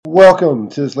Welcome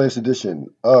to this latest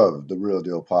edition of the Real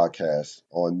Deal Podcast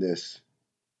on this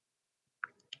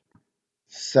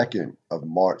 2nd of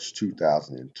March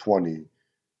 2020.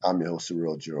 I'm your host,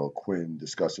 Cyril Gerald-Quinn,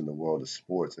 discussing the world of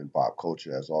sports and pop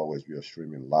culture. As always, we are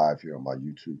streaming live here on my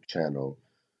YouTube channel,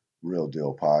 Real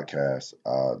Deal Podcast.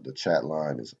 The chat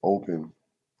line is open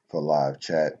for live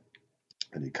chat.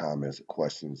 Any comments or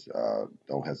questions,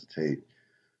 don't hesitate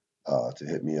to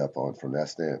hit me up on from that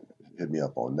stand. Hit me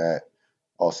up on that.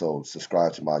 Also,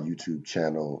 subscribe to my YouTube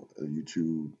channel,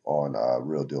 YouTube on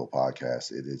Real Deal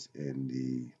Podcast. It is in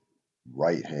the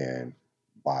right-hand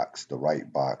box, the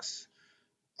right box,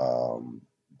 the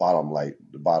bottom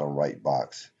right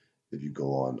box. If you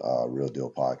go on Real Deal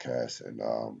Podcast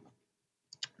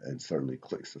and certainly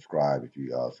click subscribe if you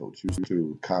so choose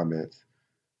to. Comments,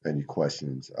 any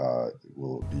questions,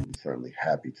 we'll be certainly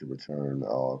happy to return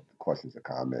questions or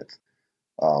comments.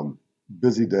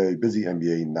 Busy day, busy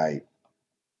NBA night.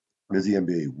 Busy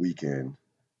NBA weekend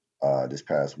this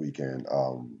past weekend.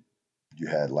 You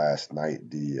had last night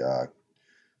the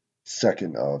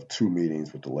second of two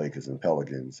meetings with the Lakers and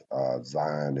Pelicans,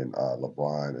 Zion and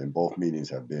LeBron, and both meetings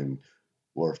have been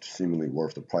seemingly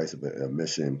worth the price of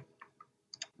admission.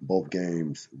 Both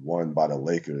games won by the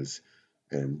Lakers,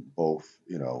 and both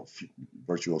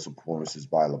virtuoso performances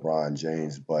by LeBron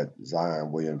James, but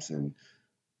Zion Williamson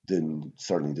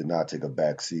certainly did not take a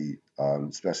back seat,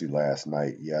 especially last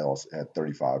night. He also had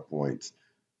 35 points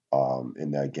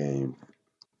in that game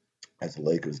as the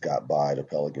Lakers got by the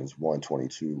Pelicans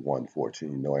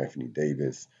 122-114. No Anthony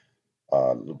Davis.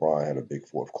 LeBron had a big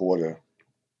fourth quarter,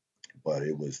 but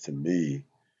it was to me,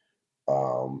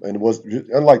 and it was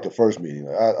unlike the first meeting.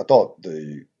 I thought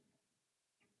the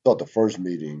first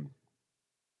meeting,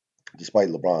 despite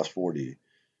LeBron's 40,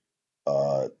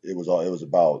 it was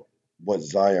about what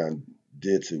Zion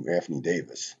did to Anthony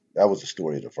Davis. That was the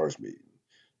story of the first meeting.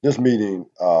 This meeting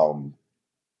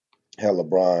had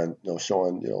LeBron,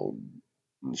 showing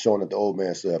that the old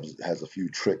man still has a few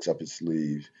tricks up his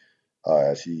sleeve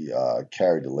as he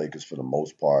carried the Lakers for the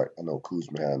most part. I know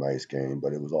Kuzma had a nice game,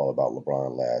 but it was all about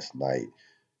LeBron last night,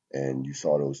 and you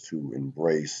saw those two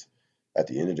embrace at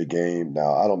the end of the game.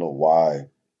 Now I don't know why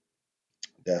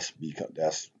that's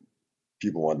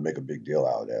people want to make a big deal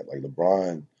out of that. Like,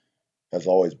 LeBron has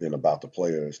always been about the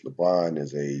players. LeBron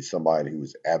is somebody who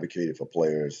has advocated for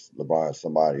players. LeBron is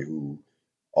somebody who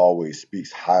always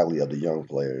speaks highly of the young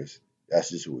players. That's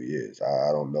just who he is.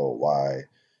 I don't know why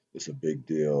it's a big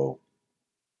deal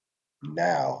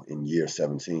now in year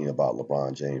 17 about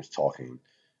LeBron James talking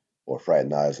or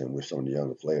fraternizing with some of the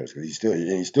younger players, because he's still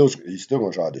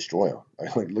going to try to destroy them.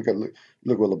 Like, look what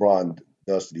LeBron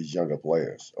does to these younger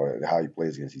players, or how he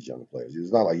plays against these younger players.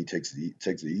 It's not like he takes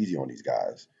it easy on these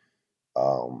guys.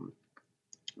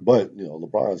 But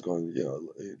LeBron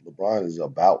is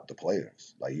about the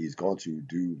players. Like, he's going to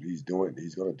do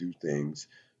things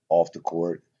off the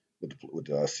court with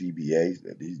the CBA.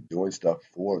 That he's doing stuff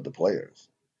for the players.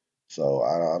 So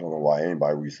I don't know why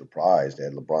anybody would be surprised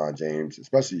that LeBron James,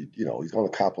 especially, he's going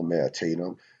to compliment a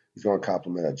Tatum, he's going to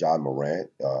compliment a John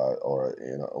Morant, or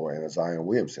a Zion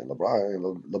Williamson.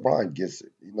 LeBron gets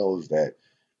it. He knows that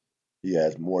he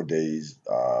has more days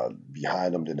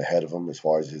behind him than ahead of him as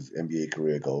far as his NBA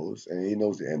career goes, and he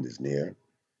knows the end is near.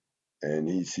 And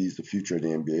he sees the future of the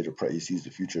NBA. He sees the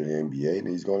future of the NBA, and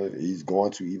he's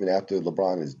going to even after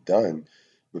LeBron is done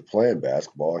with playing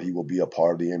basketball, he will be a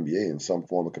part of the NBA in some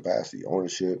form of capacity.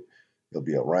 Ownership, he'll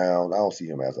be around. I don't see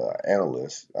him as an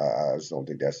analyst. I just don't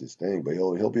think that's his thing. But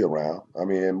he'll be around. I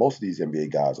mean, most of these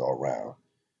NBA guys are around,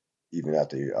 even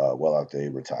after they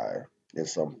retire in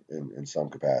some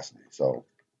capacity. So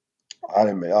I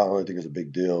don't really think it's a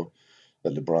big deal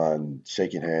that LeBron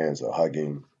shaking hands or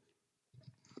hugging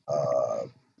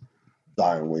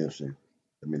Zion Williamson.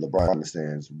 I mean, LeBron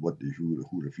understands what the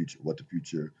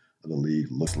future of the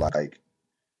league looks like,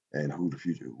 and what the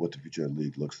future of the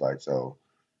league looks like. So,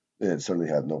 yeah, certainly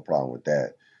have no problem with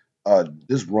that.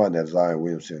 This run that Zion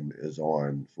Williamson is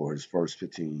on for his first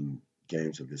 15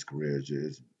 games of his career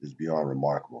is beyond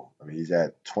remarkable. I mean, he's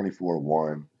at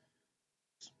 24-1,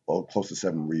 close to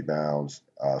 7 rebounds,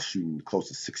 shooting close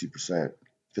to 60%,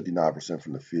 59%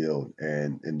 from the field,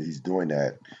 and he's doing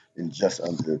that in just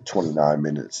under 29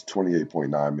 minutes,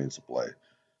 28.9 minutes of play.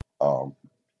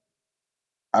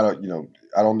 I don't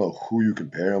know who you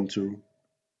compare him to.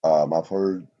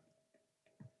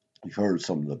 You've heard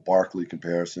some of the Barkley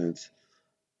comparisons,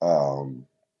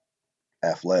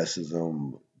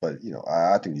 athleticism, but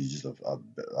I think he's just a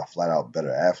flat out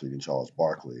better athlete than Charles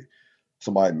Barkley.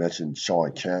 Somebody mentioned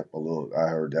Sean Kemp a little. I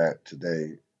heard that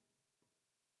today.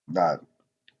 Not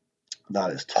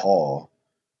as tall,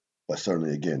 but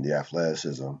certainly again the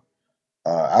athleticism.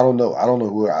 I don't know. I don't know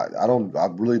who I don't. I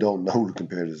really don't know who to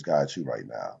compare this guy to right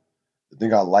now. The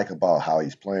thing I like about how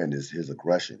he's playing is his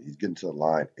aggression. He's getting to the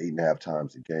line 8.5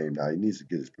 times a game. Now he needs to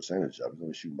get his percentage up. He's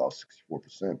only shooting about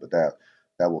 64%, but that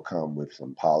will come with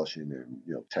some polishing and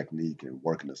technique and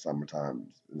work in the summertime.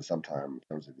 In the summertime, in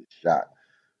terms of his shot,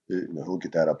 he'll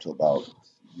get that up to about,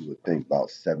 you would think, about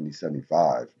 70,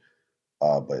 75.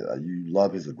 But you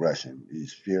love his aggression.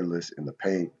 He's fearless in the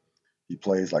paint. He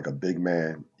plays like a big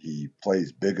man. He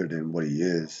plays bigger than what he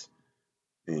is.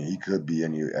 And he could be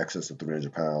in excess of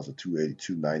 300 pounds, or 280,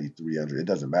 290, 300. It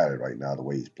doesn't matter right now the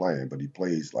way he's playing, but he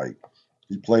plays like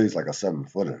a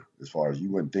 7-footer. As far as,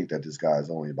 you wouldn't think that this guy is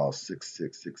only about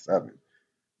 6'6", 6'7".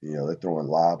 They're throwing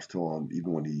lobs to him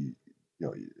even when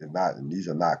and these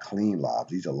are not clean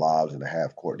lobs. These are lobs in the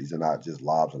half court. These are not just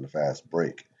lobs on the fast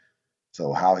break.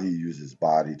 So how he uses his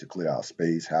body to clear out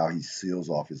space, how he seals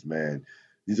off his man,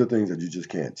 these are things that you just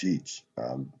can't teach.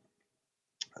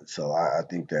 So I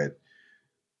think that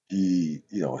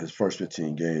his first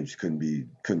 15 games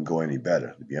couldn't go any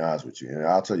better, to be honest with you. And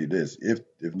I'll tell you this: if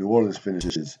New Orleans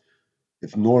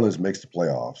makes the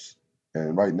playoffs,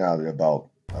 and right now they're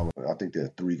about, I think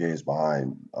they're 3 games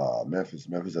behind Memphis.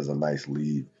 Memphis has a nice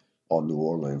lead on New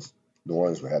Orleans. New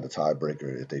Orleans would have the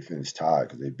tiebreaker if they finish tied,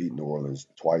 because they beat New Orleans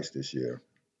twice this year.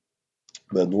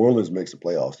 But if New Orleans makes the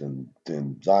playoffs,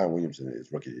 then Zion Williamson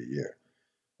is Rookie of the Year.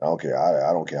 I don't care.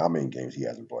 I don't care how many games he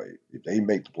hasn't played. If they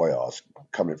make the playoffs,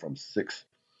 coming from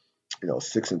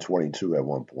 6-22 at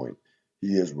one point,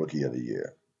 he is Rookie of the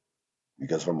Year.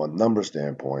 Because from a number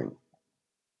standpoint,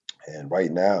 and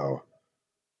right now,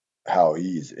 how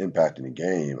he's impacting the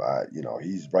game,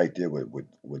 he's right there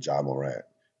with Ja Morant.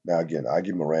 Now again, I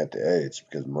give Morant the edge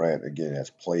because Morant again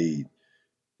has played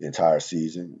the entire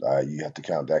season. You have to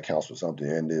count that counts for something.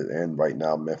 And right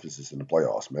now, Memphis is in the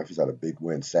playoffs. Memphis had a big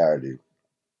win Saturday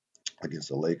against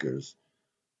the Lakers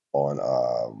on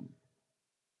I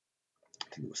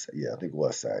think it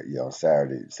was Saturday. Yeah, on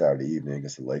Saturday evening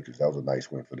against the Lakers. That was a nice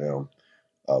win for them,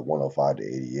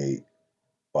 105-88.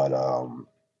 But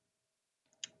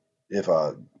if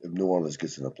New Orleans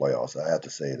gets in the playoffs, I have to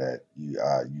say that you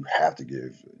have to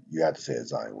say that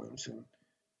Zion Williamson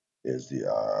is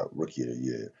the Rookie of the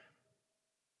Year.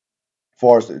 As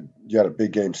far as you had a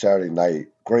big game Saturday night,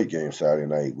 great game Saturday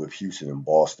night with Houston and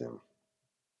Boston.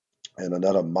 And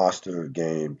another monster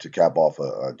game to cap off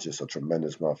just a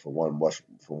tremendous month for one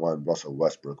Russell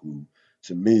Westbrook, who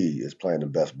to me is playing the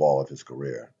best ball of his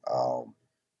career.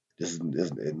 This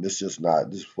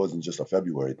wasn't just a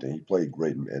February thing. He played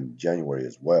great in January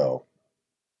as well,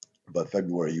 but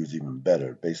February he was even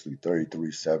better. Basically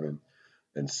 33, 7,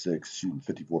 and 6, shooting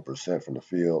 54% from the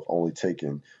field, only taking,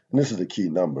 and this is the key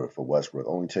number for Westbrook,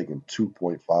 only taking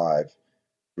 2.5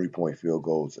 3-point field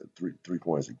goals at 3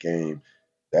 points a game.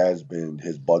 That has been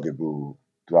his bugaboo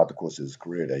throughout the course of his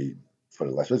career.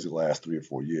 Especially the last 3 or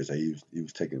 4 years, that he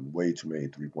was taking way too many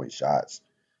 3-point shots.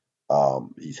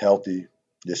 He's healthy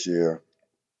this year.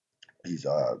 He's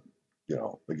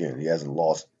again, he hasn't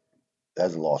lost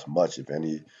much, if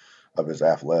any, of his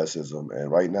athleticism. And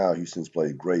right now, Houston's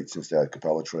played great since that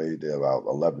Capella trade. They're about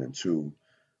 11-2.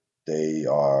 They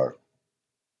are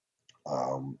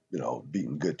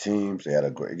beating good teams. They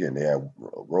had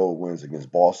road wins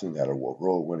against Boston. They had a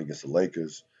road win against the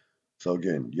Lakers. So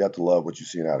again, you have to love what you're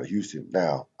seeing out of Houston.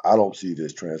 Now, I don't see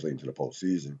this translating to the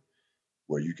postseason,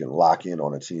 where you can lock in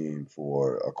on a team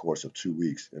for a course of 2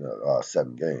 weeks in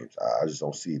 7 games. I just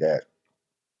don't see that.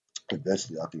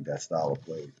 Eventually, I think that style of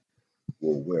play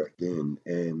will wear thin.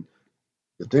 And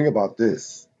the thing about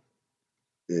this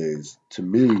is, to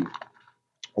me,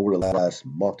 over the last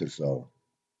month or so,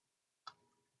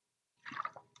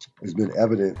 it's been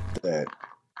evident that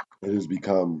it has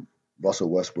become Russell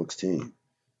Westbrook's team.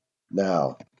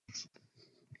 Now,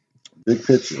 big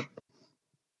picture,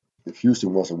 if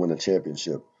Houston wants to win a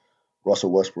championship,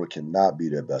 Russell Westbrook cannot be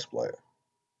their best player.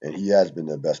 And he has been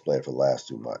their best player for the last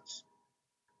 2 months.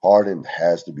 Harden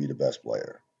has to be the best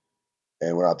player.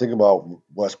 And when I think about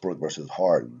Westbrook versus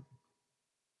Harden,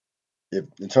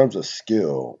 in terms of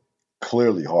skill,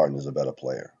 clearly Harden is a better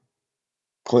player.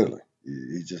 Clearly.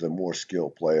 He's just a more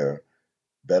skilled player,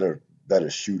 better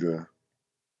shooter,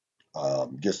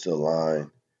 gets to the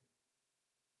line.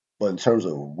 But in terms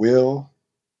of will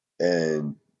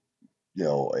and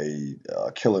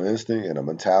a killer instinct and a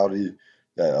mentality,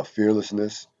 that a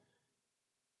fearlessness,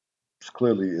 it's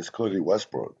clearly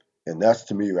Westbrook. And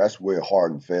to me, that's where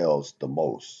Harden fails the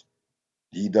most.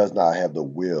 He does not have the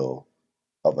will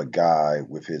of a guy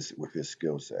with his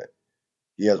skill set.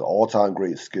 He has all-time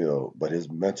great skill, but his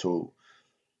mental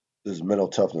his mental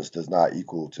toughness does not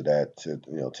equal to that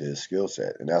to his skill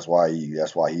set, and that's why he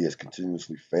has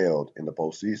continuously failed in the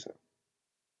postseason.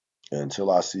 And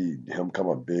until I see him come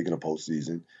up big in the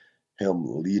postseason,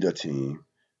 him lead a team,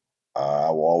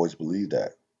 I will always believe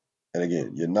that. And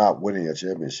again, you're not winning a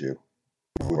championship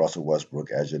with Russell Westbrook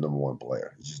as your number one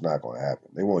player. It's just not going to happen.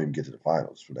 They won't even get to the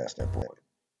finals from that standpoint.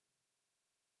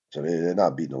 So they're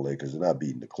not beating the Lakers. They're not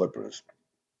beating the Clippers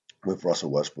with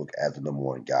Russell Westbrook as the number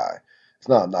one guy. It's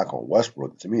not a knock on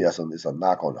Westbrook. To me, it's a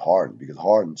knock on Harden because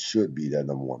Harden should be that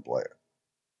number one player.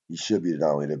 He should be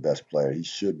not only the best player, he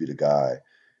should be the guy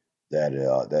that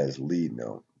is leading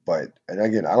them. But and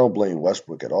again, I don't blame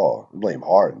Westbrook at all. I blame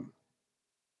Harden.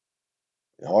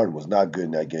 And Harden was not good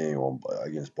in that game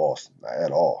against Boston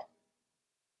at all.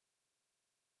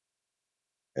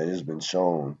 And it's been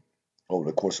shown over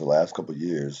the course of the last couple of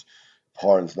years, if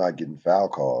Harden's not getting foul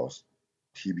calls,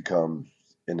 he becomes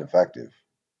ineffective.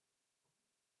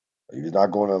 He's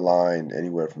not going to the line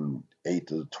anywhere from 8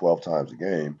 to 12 times a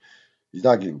game. He's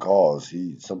not getting calls.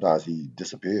 Sometimes he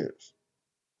disappears.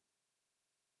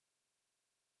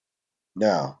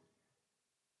 Now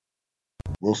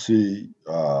we'll see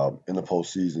in the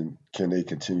postseason. Can they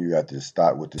continue at this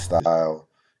style with this style?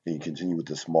 Can you continue with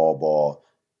the small ball?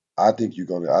 I think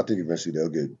eventually they'll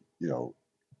get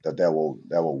that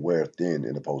will wear thin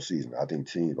in the postseason. I think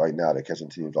teams right now they're catching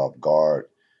teams off guard.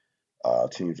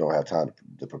 Teams don't have time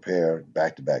to prepare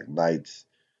back-to-back nights.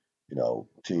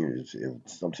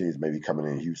 Some teams may be coming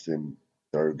in Houston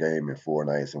third game in 4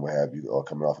 nights and what have you, or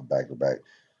coming off a back-to-back.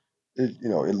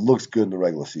 It looks good in the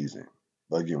regular season,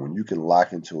 but again, when you can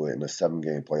lock into it in a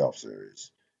 7-game playoff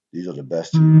series, these are the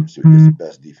best teams against the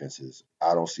best defenses.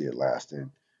 I don't see it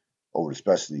lasting over,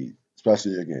 especially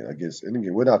again against. And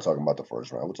again, we're not talking about the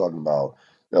first round. We're talking about.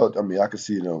 I could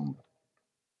see them.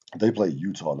 If they play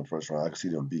Utah in the first round, I could see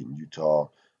them beating Utah.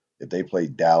 If they play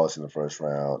Dallas in the first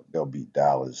round, they'll beat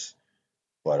Dallas.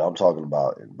 But I'm talking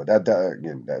about, but that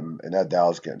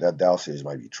Dallas series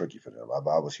might be tricky for them. If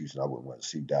I was Houston, I wouldn't want to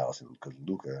see Dallas because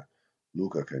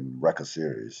Luka can wreck a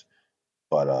series.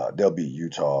 But they'll beat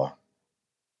Utah.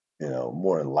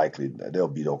 More than likely they'll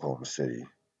beat Oklahoma City.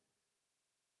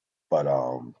 But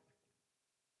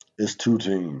it's two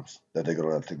teams that they're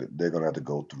gonna have to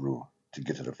go through to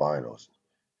get to the finals,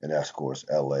 and that's of course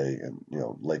L.A. and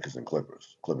Lakers and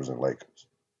Clippers and Lakers.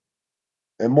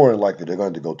 And more than likely they're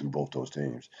going to go through both those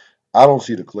teams. I don't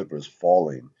see the Clippers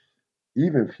falling.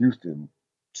 Even if Houston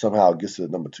somehow gets to the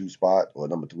number 2 spot or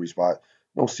number 3 spot,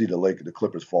 I don't see the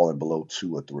Clippers falling below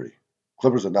 2 or 3.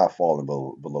 Clippers are not falling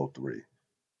below 3.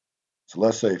 So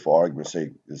let's say, for argument's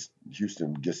sake,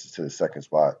 Houston gets to the second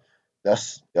spot.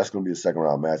 That's going to be a second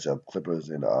round matchup. Clippers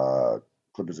and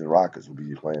Rockets will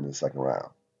be playing in the second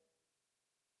round.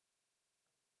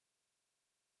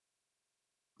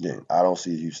 Yeah, I don't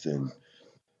see Houston.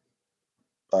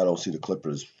 I don't see the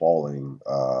Clippers falling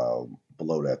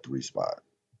below that 3 spot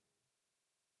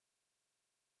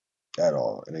at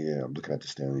all. And again, I'm looking at the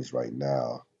standings right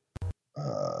now. Where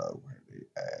are they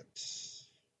at?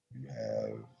 You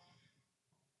have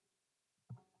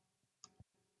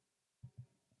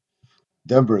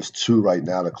Denver is 2 right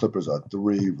now. The Clippers are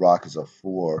 3. Rockets are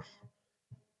 4.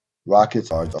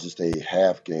 Rockets are just a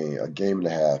game and a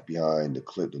half behind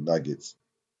the Nuggets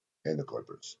and the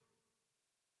Clippers.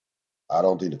 I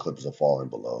don't think the Clippers are falling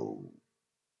below.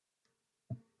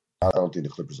 I don't think the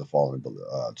Clippers are falling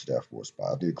below to that 4 spot.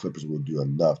 I think the Clippers will do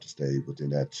enough to stay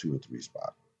within that 2 or 3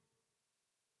 spot.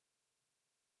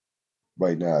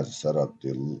 Right now, as it's set up,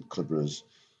 the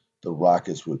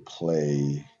Rockets would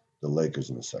play the Lakers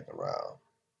in the second round.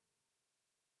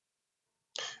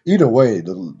 Either way,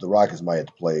 the Rockets might have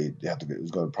to play. They have to.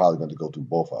 It's probably going to go through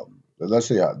both of them. But let's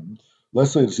say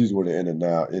the season were to end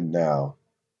now.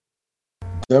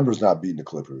 Denver's not beating the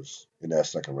Clippers in that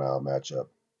second round matchup,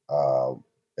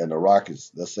 and the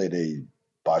Rockets. Let's say they,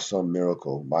 by some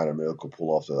minor miracle,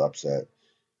 pull off the upset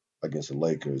against the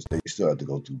Lakers. They still have to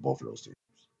go through both of those teams.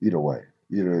 Either way,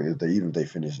 even if they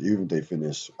finish,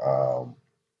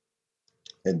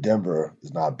 and Denver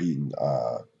is not beating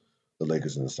the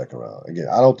Lakers in the second round. Again,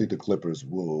 I don't think the Clippers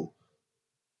will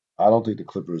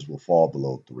fall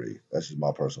below 3. That's just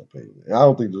my personal opinion. And I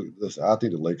don't think. Listen, I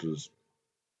think the Lakers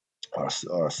are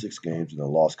 6 games in the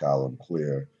loss column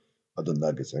clear of the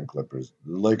Nuggets and Clippers.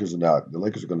 The Lakers are not. The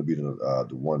Lakers are going to be the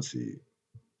 1 seed.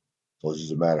 So it's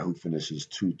just a matter who finishes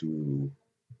 2 through.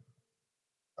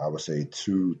 I would say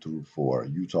 2 through 4.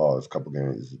 Utah is a couple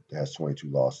games has 22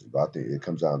 losses, but I think it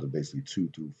comes down to basically 2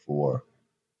 through 4.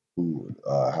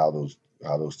 How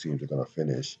those teams are going to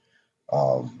finish.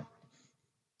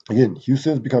 Again,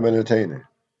 Houston's become entertaining.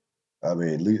 I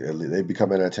mean, at least they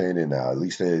become entertaining now. At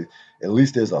least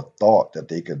there's a thought that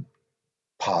they could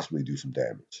possibly do some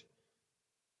damage.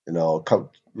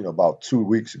 About 2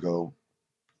 weeks ago,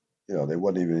 they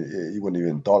wasn't even he wasn't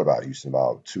even thought about Houston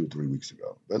about 2 or 3 weeks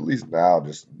ago. But at least now,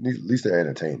 just at least they're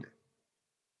entertaining.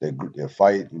 They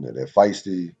fight, they're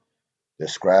feisty, they're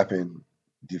scrapping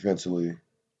defensively.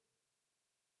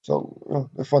 So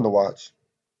they're fun to watch.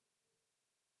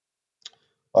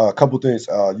 A couple things.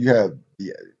 You have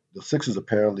the Sixers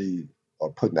apparently are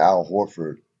putting Al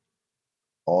Horford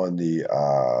on the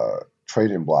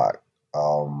trading block.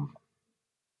 Um,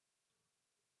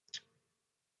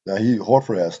 Now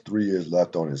Horford has 3 years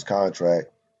left on his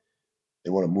contract. They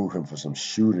want to move him for some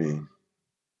shooting.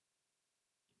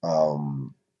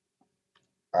 Um,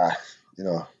 I, you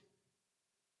know,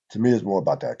 to me, it's more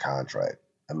about that contract.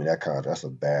 I mean, that contract, that's a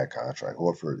bad contract.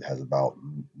 Horford has about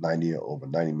over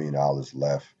 $90 million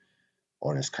left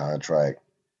on his contract.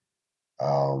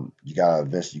 You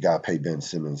gotta pay Ben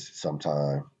Simmons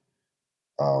sometime.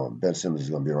 Ben Simmons is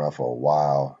gonna be around for a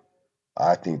while.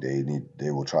 I think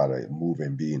they will try to move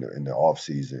Embiid in the off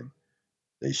season.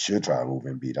 They should try to move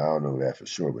Embiid. I don't know that for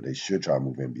sure, but they should try to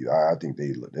move Embiid. I think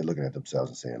they're looking at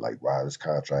themselves and saying like, wow, this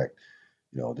contract,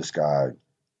 this guy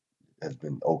has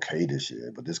been okay this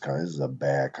year, but this is a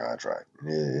bad contract. And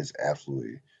it is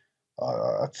absolutely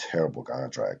a terrible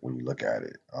contract when you look at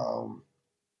it.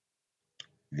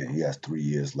 Again, he has 3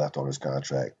 years left on his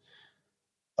contract.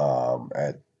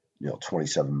 At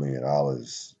 $27 million,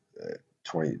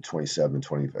 20, 27,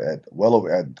 20, at well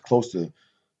over at close to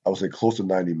I would say close to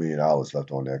 $90 million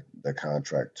left on that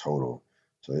contract total.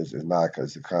 So it's not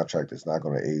because it's a contract that's not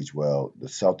going to age well. The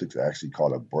Celtics actually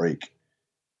caught a break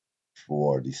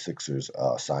for the Sixers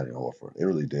signing Horford. They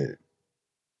really did.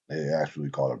 They actually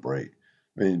caught a break.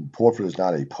 I mean, Horford is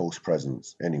not a post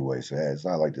presence anyway, so it's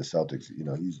not like the Celtics.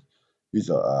 He's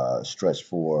a stretch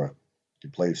four. He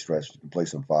can play stretch. He can play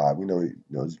some five. We know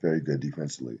he's very good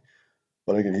defensively.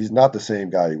 But again, he's not the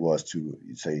same guy he was 2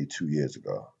 years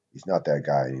ago. He's not that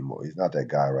guy anymore. He's not that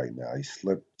guy right now. He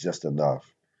slipped just enough,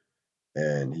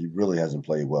 and he really hasn't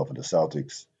played well for the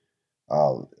Celtics.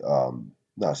 No,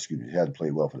 excuse me, he hasn't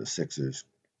played well for the Sixers.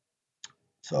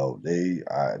 So they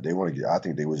want to get. I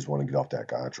think they just want to get off that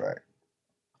contract.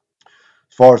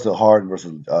 As far as the Harden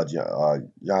versus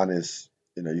Giannis,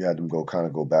 you had them go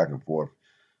back and forth.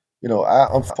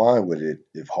 I'm fine with it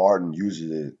if Harden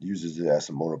uses it as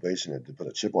some motivation to put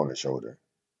a chip on his shoulder.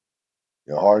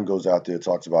 Harden goes out there,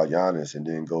 talks about Giannis, and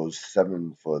then goes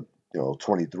 7 for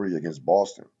 23 against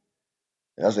Boston.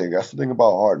 And that's the thing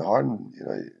about Harden.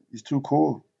 Harden, he's too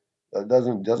cool.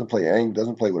 Doesn't play angry,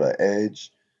 doesn't play with an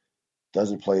edge.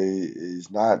 Doesn't play.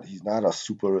 He's not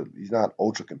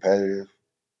ultra competitive.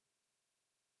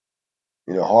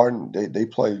 Harden. They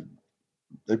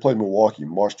play Milwaukee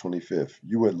March 25th.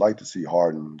 You would like to see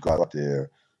Harden go out there,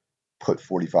 put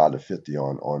 45 to 50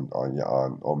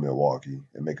 on Milwaukee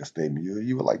and make a statement.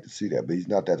 You would like to see that, but he's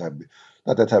not that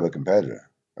type of competitor.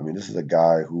 I mean, this is a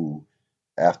guy who,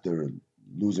 after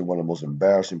losing one of the most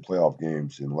embarrassing playoff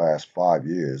games in the last 5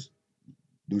 years,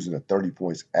 losing 30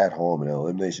 points at home in an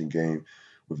elimination game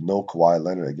with no Kawhi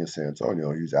Leonard against San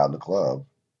Antonio, he was out in the club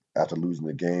after losing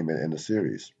the game and the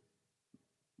series.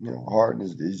 Harden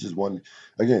he's just one.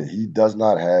 Again, he does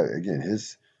not have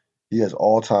he has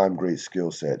all time great skill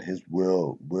set. His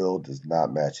will does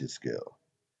not match his skill.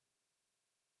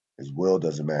 His will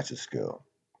doesn't match his skill.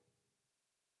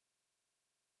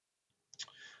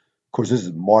 Of course, this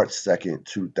is March 2nd,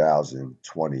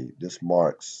 2020. This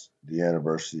marks the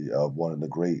anniversary of one of the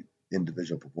great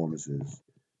individual performances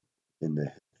in the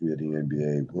history of the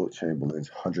NBA, Wilt Chamberlain's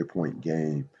 100-point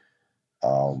game.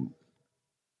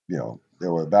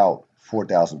 There were about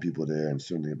 4,000 people there, and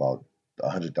certainly about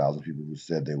 100,000 people who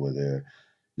said they were there.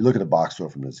 You look at the box score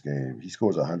from this game. He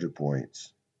scores 100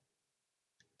 points,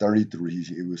 33.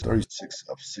 It was 36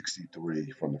 of 63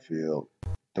 from the field,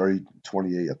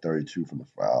 28 of 32 from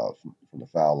the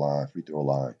foul line, free throw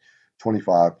line,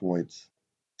 25 points.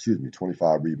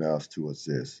 25 rebounds, 2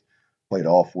 assists. Played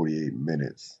all 48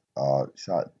 minutes.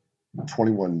 Shot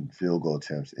 21 field goal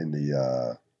attempts in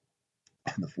the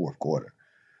fourth quarter.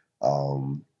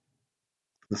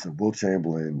 Listen, Wilt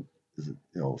Chamberlain is,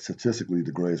 statistically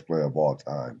the greatest player of all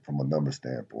time from a number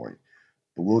standpoint.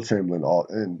 But Wilt Chamberlain,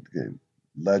 and again,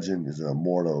 legend, is an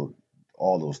immortal,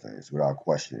 all those things without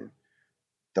question.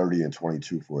 30 and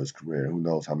 22 for his career. Who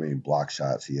knows how many block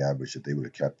shots he averaged if they would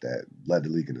have kept that. Led the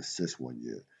league in assists one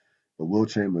year. But Wilt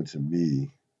Chamberlain, to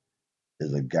me,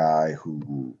 is a guy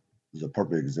who is a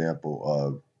perfect example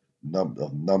of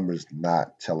numbers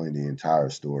not telling the entire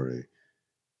story.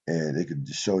 And it could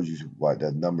just show you why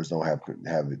that numbers don't have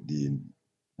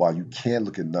while you can't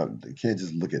look at numbers, you can't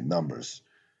just look at numbers.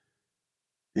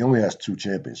 He only has 2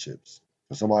 championships.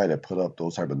 For somebody that put up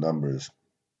those type of numbers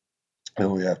and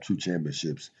only have 2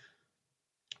 championships,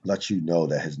 lets you know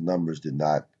that his numbers did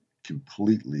not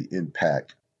completely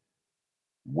impact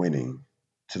winning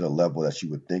to the level that you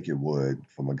would think it would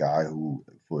from a guy who,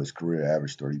 for his career,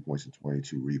 averaged 30 points and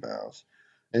 22 rebounds.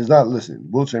 And it's not, listen,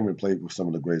 Will Chamberlain played with some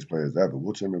of the greatest players ever.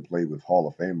 Will Chamberlain played with Hall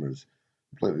of Famers.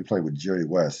 He played with Jerry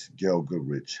West, Gail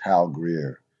Goodrich, Hal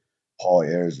Greer, Paul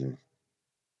Arizin,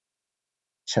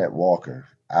 Chet Walker,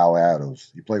 Al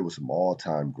Adams. He played with some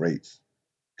all-time greats.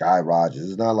 Guy Rogers.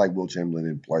 It's not like Will Chamberlain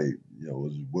didn't play, it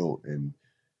was Wilt and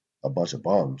a bunch of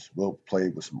bums. Wilt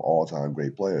played with some all-time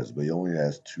great players, but he only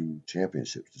has 2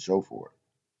 championships to show for it.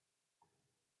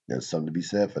 There's something to be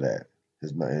said for that.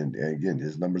 And again,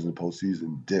 his numbers in the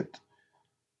postseason dipped.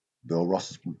 Bill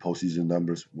Russell's postseason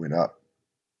numbers went up.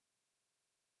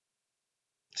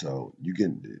 So you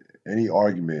get any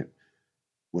argument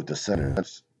with the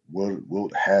centers.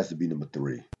 Wilt has to be number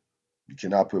 3. You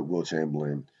cannot put Will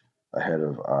Chamberlain ahead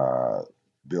of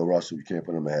Bill Russell. You can't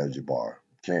put him ahead of Jabbar.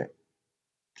 Can't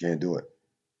do it.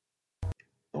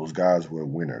 Those guys were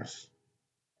winners,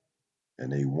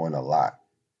 and they won a lot.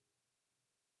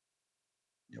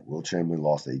 Will Chamberlain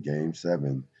lost a Game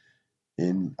 7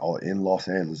 in Los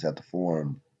Angeles at the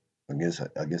Forum against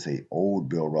a old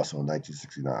Bill Russell in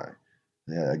 1969.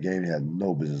 A game he had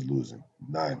no business losing.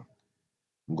 None.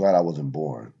 I'm glad I wasn't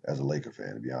born as a Laker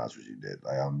fan, to be honest with you, Did.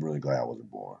 I'm really glad I wasn't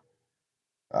born.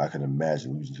 I can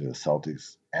imagine losing to the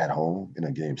Celtics at home in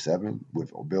a Game 7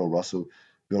 with Bill Russell.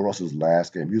 Bill Russell's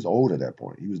last game. He was old at that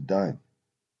point. He was done.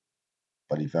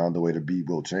 But he found a way to beat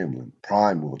Will Chamberlain,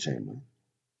 prime Will Chamberlain.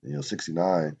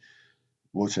 69,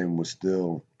 Will Chamberlain was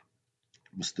still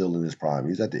in his prime.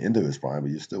 He was at the end of his prime, but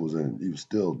he was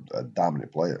still a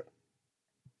dominant player.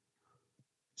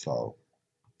 So,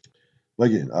 but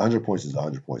again, 100 points is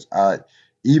 100 points.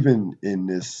 Even in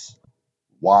this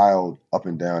wild up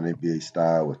and down NBA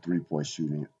style with 3-point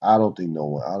shooting, I don't think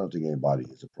anybody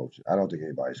is approaching. I don't think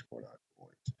anybody's scoring 100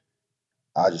 points.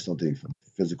 I just don't think from a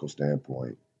physical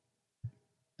standpoint,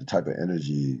 the type of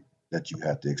energy that you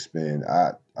have to expend,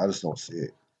 I just don't see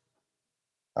it.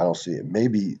 I don't see it.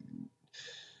 Maybe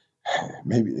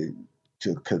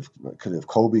could have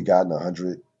Kobe gotten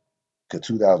 100? Could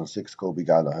 2006 Kobe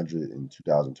gotten 100 in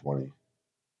 2020?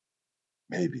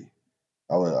 Maybe.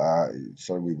 I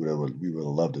certainly we would have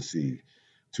loved to see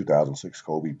 2006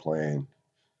 Kobe playing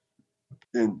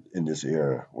in this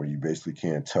era where you basically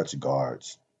can't touch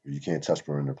guards, where you can't touch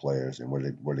perimeter players, and where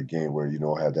the game where you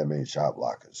don't have that many shot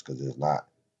blockers because there's not.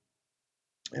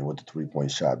 And with the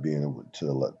 3-point shot being to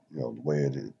the way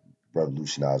it is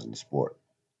revolutionizing the sport.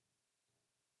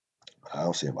 I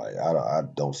don't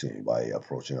see anybody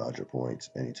approaching 100 points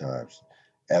anytime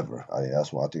ever. I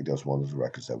think that's one of those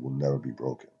records that will never be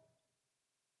broken.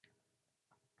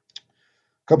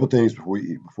 A couple of things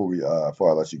before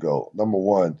I let you go. Number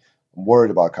one, I'm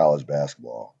worried about college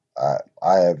basketball.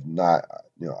 I have not,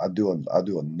 I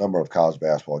do a number of college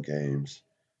basketball games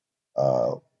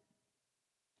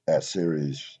at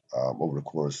series over the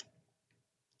course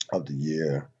of the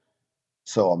year,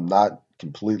 so I'm not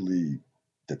completely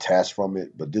detached from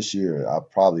it. But this year,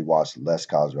 I've probably watched less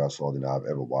college basketball than I've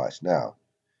ever watched. Now,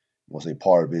 I want to say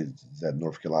part of it is that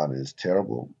North Carolina is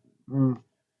terrible.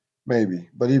 Maybe,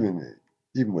 but even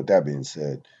with that being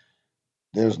said,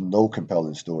 there's no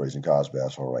compelling stories in college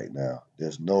basketball right now.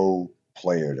 There's no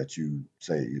player that you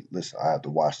say, listen, I have to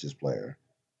watch this player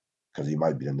because he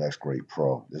might be the next great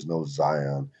pro. There's no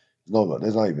Zion.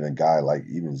 There's not even a guy like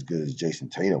even as good as Jason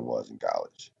Tatum was in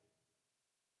college.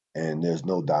 And there's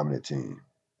no dominant team.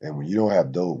 And when you don't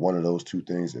have one of those two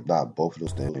things, if not both of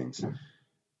those things,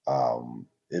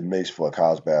 it makes for a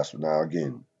college basketball. Now,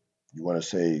 again, you want to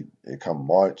say it come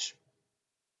March,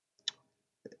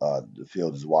 the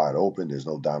field is wide open. There's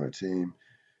no dominant team.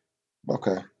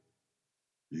 Okay,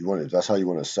 if that's how you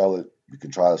want to sell it, you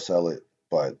can try to sell it.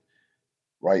 But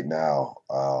right now,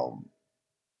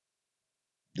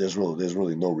 there's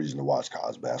really no reason to watch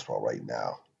college basketball right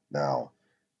now. Now,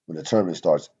 when the tournament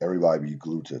starts, everybody be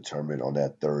glued to the tournament on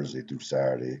that Thursday through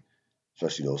Saturday,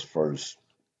 especially those first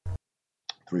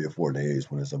 3 or 4 days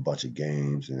when there's a bunch of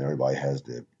games and everybody has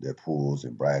their pools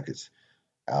and brackets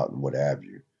out and what have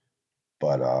you.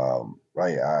 But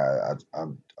right, I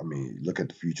mean, look at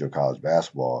the future of college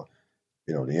basketball.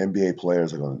 The NBA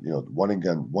players are going to, one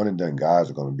and done guys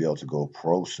are going to be able to go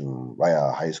pro soon, right out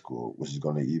of high school, which is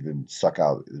going to even suck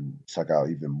out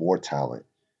even more talent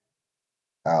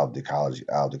out of the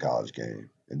college game.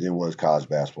 And then what is college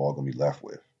basketball going to be left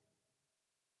with?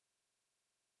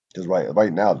 Because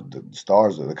right now, the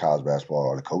stars of the college basketball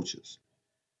are the coaches.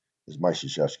 It's Mike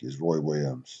Krzyzewski. It's Roy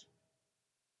Williams.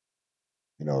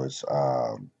 It's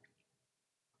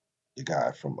the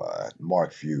guy from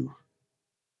Mark Few,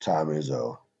 Tom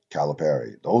Izzo,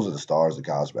 Calipari. Those are the stars of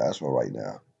college basketball right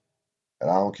now. And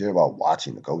I don't care about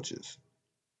watching the coaches.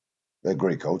 They're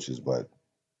great coaches, but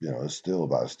it still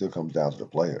comes down to the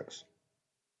players.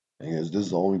 And this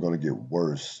is only going to get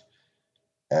worse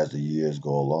as the years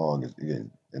go along.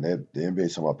 And the NBA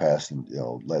is talking about passing,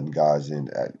 letting guys in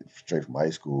straight from high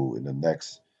school in the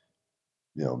next,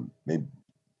 maybe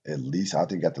at least I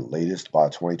think at the latest by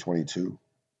 2022,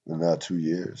 in another 2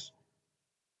 years.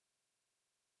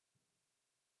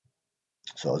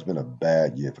 So it's been a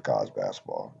bad year for college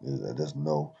basketball. There's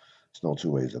no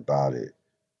two ways about it.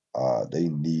 They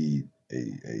need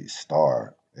a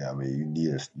star. I mean,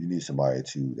 you need somebody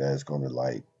that's going to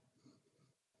like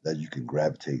that you can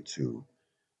gravitate to.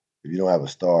 If you don't have a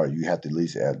star, you have to at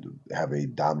least have a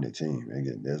dominant team. And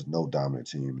again, there's no dominant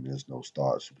team and there's no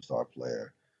superstar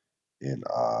player in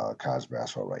college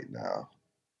basketball right now.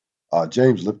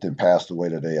 James Lipton passed away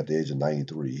today at the age of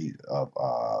 93 of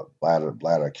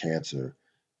bladder cancer.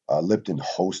 Lipton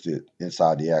hosted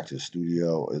Inside the Actors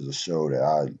Studio, is a show that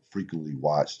I frequently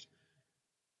watched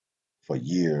for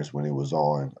years when it was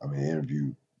on. I mean,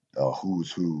 interviewed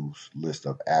who's list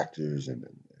of actors and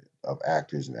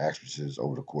actresses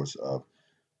over the course of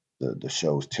the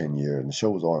show's 10 years, and the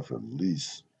show was on for at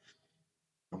least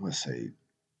I'm gonna say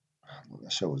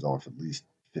that show was on for at least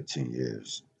 15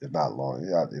 years, if not long.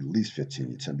 Yeah, at least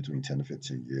 15, between 10 to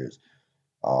 15 years.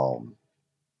 Um,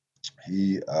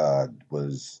 he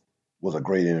was a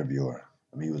great interviewer.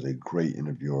 I mean, he was a great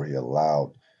interviewer. It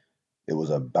was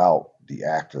about the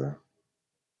actor,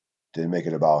 didn't make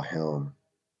it about him,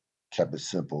 kept it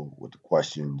simple with the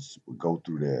questions, would go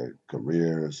through their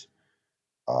careers.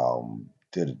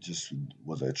 Did it just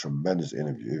was a tremendous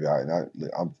interview.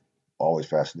 I'm always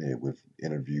fascinated with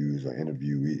interviews or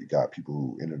interviewee. Got people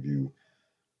who interview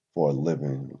for a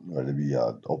living, whether it be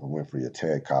Oprah Winfrey or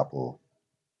Ted Koppel,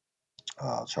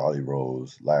 Charlie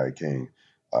Rose, Larry King.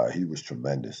 He was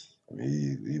tremendous. I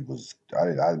mean, he was. I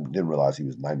didn't realize he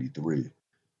was 93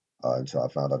 until I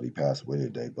found out he passed away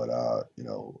today. But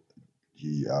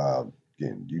he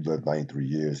again, you live 93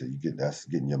 years and that's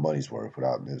getting your money's worth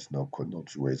without. There's no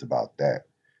two ways about that.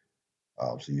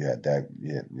 So you had that.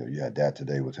 You had that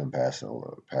today with him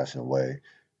passing away.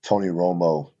 Tony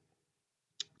Romo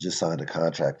just signed a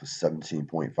contract for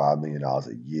 $17.5 million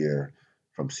a year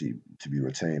to be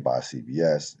retained by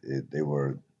CBS. They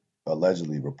were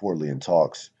allegedly, reportedly in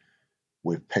talks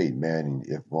with Peyton Manning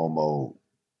if Romo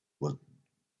was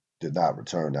did not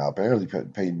return. Now, apparently,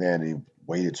 Peyton Manning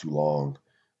waited too long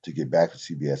to get back to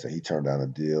CBS, and he turned down a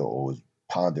deal or was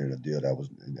pondering a deal that was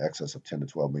in excess of $10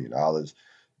 to $12 million.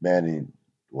 Manning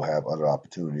will have other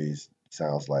opportunities.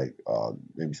 Sounds like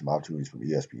maybe some opportunities from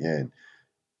ESPN.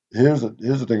 Here's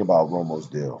the thing about Romo's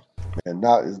deal, and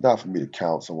it's not for me to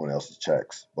count someone else's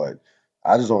checks, but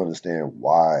I just don't understand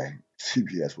why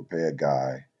CBS would pay a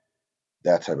guy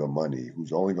that type of money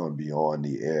who's only going to be on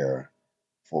the air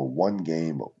for one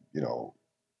game,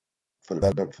 for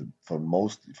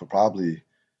probably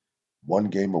one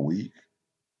game a week.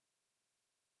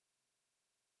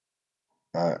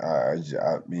 I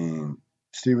mean,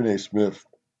 Stephen A. Smith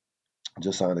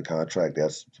just signed a contract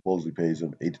that supposedly pays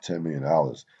him $8 to $10 million.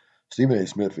 Stephen A.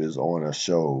 Smith is on a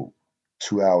show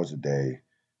 2 hours a day,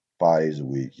 5 days a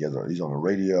week. He's on the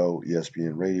radio,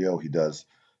 ESPN radio. He does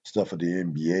stuff for the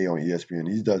NBA on ESPN.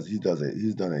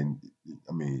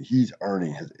 He's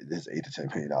earning his $8 to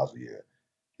 $10 million a year.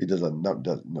 He does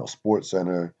Sports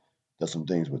Center, does some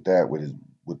things with that with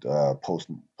post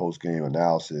game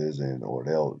analysis or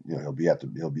he'll be at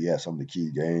some of the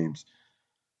key games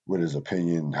with his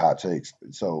opinion, hot takes.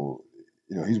 So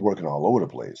he's working all over the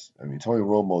place. I mean, Tony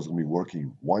Romo's gonna be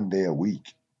working one day a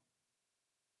week.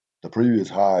 The previous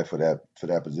high for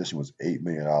that position was $8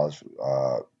 million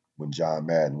when John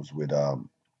Madden was with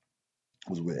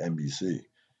NBC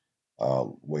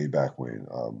way back when.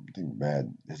 I think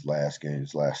Madden his last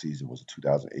season was the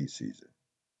 2008 season.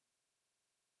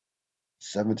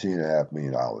 $17.5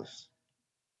 million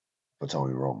for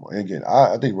Tony Romo. And again,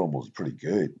 I think Romo's pretty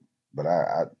good, but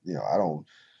I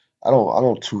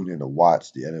don't tune in to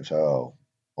watch the NFL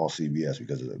on CBS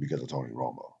because of Tony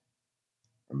Romo.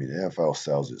 I mean, the NFL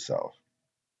sells itself.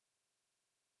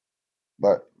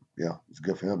 But yeah, it's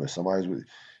good for him. If somebody's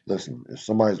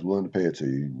willing to pay it to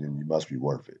you, then you must be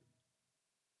worth it.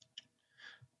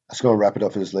 That's going to wrap it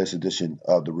up for this latest edition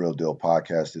of the Real Deal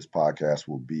Podcast. This podcast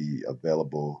will be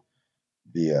available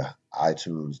via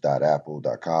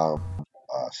iTunes.apple.com,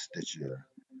 Stitcher,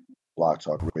 Blog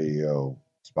Talk Radio,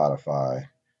 Spotify,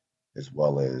 as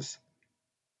well as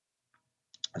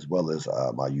as well as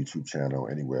my YouTube channel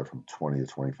anywhere from 20 to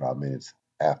 25 minutes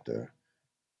after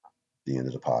the end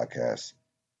of the podcast.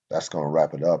 That's going to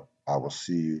wrap it up. I will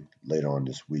see you later on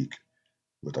this week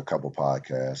with a couple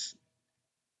podcasts,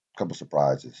 a couple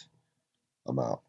surprises. I'm out.